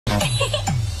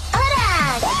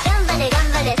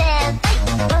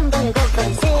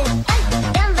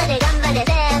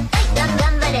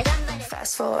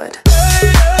Fast forward.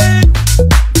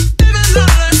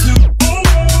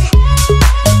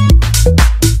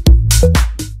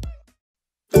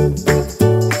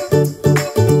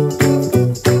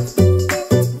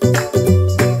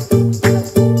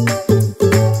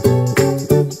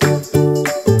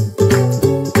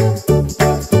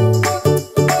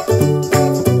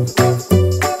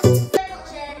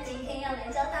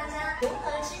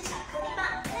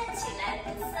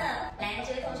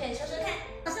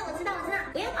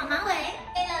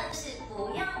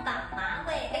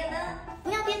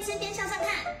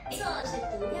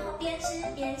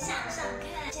 边向上看，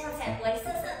这样才不会涩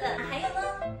涩的。还有呢，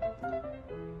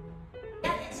不要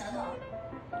舔舌头，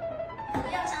不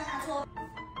要上下搓，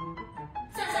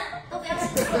算了，都不要洗。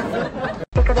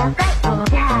てください。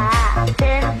じゃあ先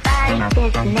輩で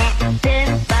すね。先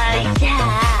輩じゃ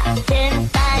あ先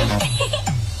輩。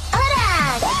ほら、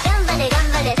頑張れ頑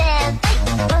張れ先輩。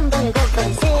頑張れ頑張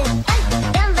れ先輩。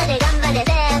頑張れ頑張れ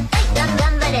先輩。頑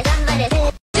張れ頑張れ先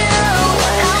輩。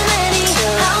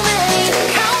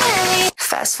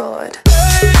Fast forward.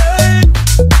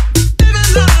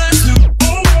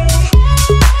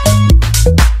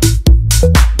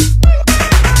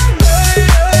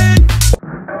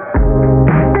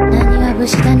 何が武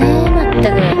士だねまった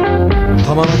く。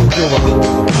玉の故郷は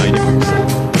愛にもよさ。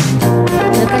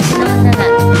昔の女が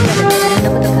今でも自分の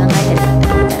こと考えてるなんて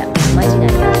言ったら間違いない。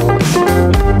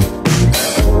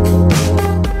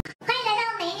欢迎来到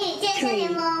美女健身联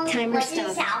盟，我是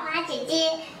小花姐姐。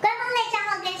官方类账号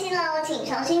更新喽，请重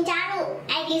新加入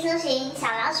 ，ID 搜寻小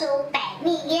老鼠百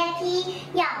蜜 VIP，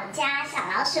 要加小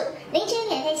老鼠，领取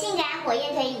免费性感火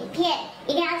焰腿影片，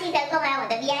一定要记得购买我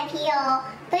的 VIP 哦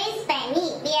 ，Please 百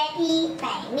蜜 VIP， 百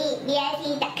蜜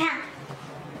VIP.com。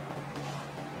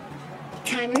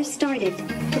 Timer started.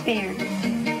 Prepare.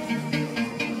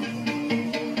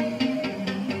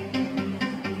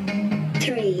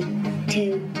 3,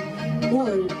 2,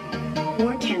 1.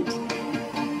 War count.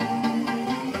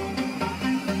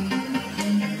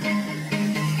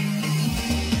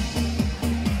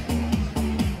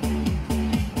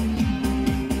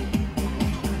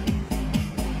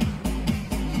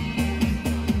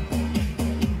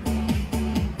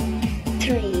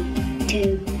 3,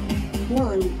 2,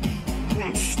 1.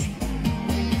 Rest.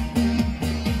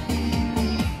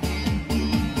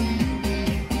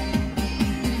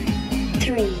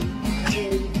 3,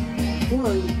 2,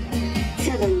 1.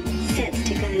 7 sets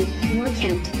to go. More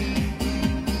count.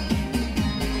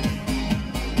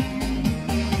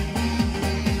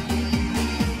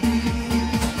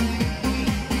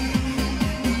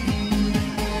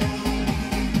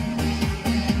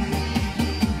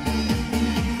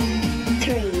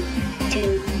 3,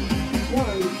 2, 1.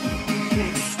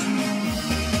 Rest.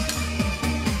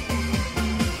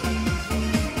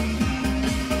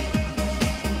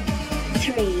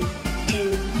 3,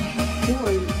 2,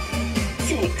 1.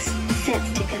 6 sets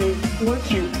to go. More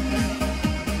count.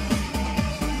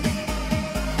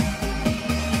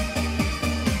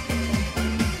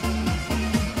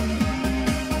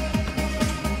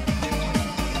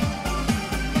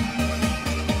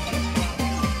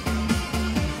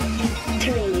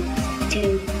 3,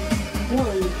 2,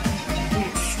 1.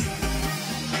 Rest.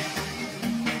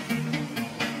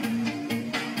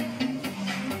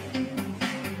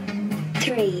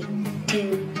 3, 2,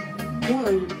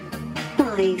 1.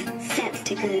 5 sets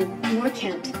to go. More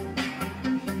count.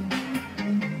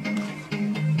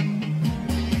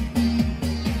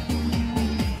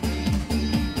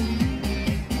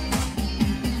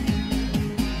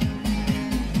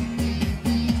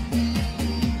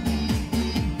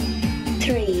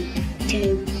 3,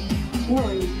 2,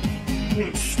 1.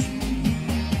 Rest.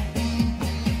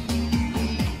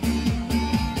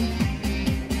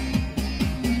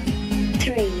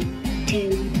 3,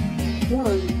 2,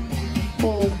 1.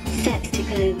 4 sets to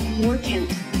go. More count.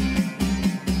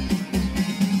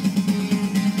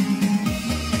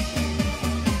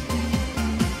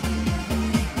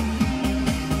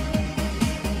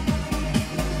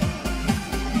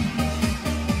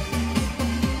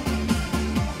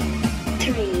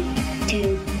 3,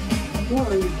 2,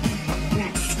 1.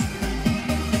 Rest.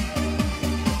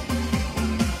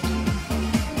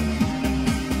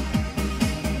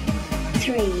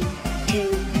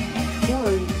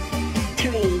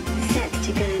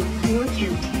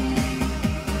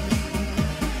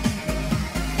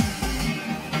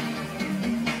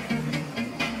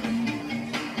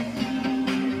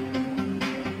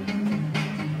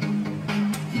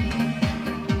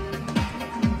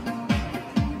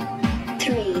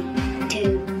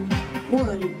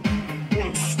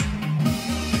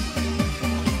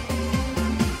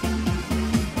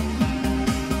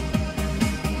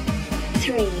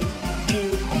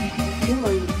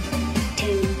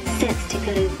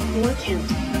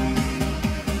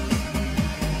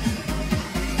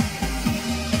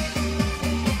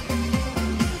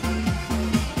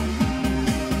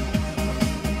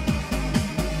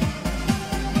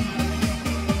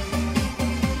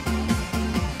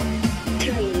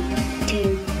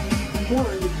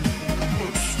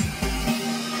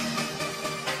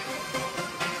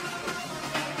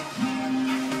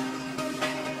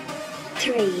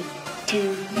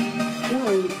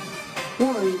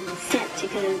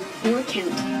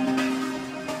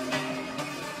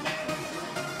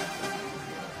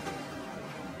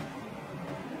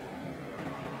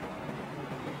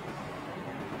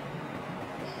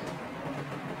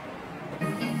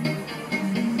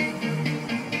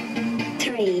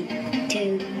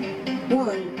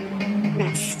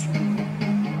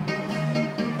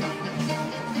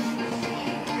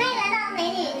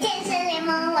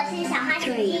 是小花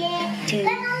姐姐，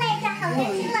官方类账号更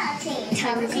新了，请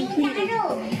重新加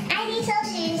入 ，ID 搜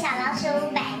寻小老鼠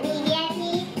百蜜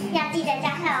VIP， 要记得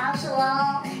加小老鼠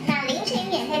哦。那领取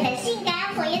免费的性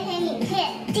感火焰甜影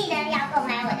片，记得要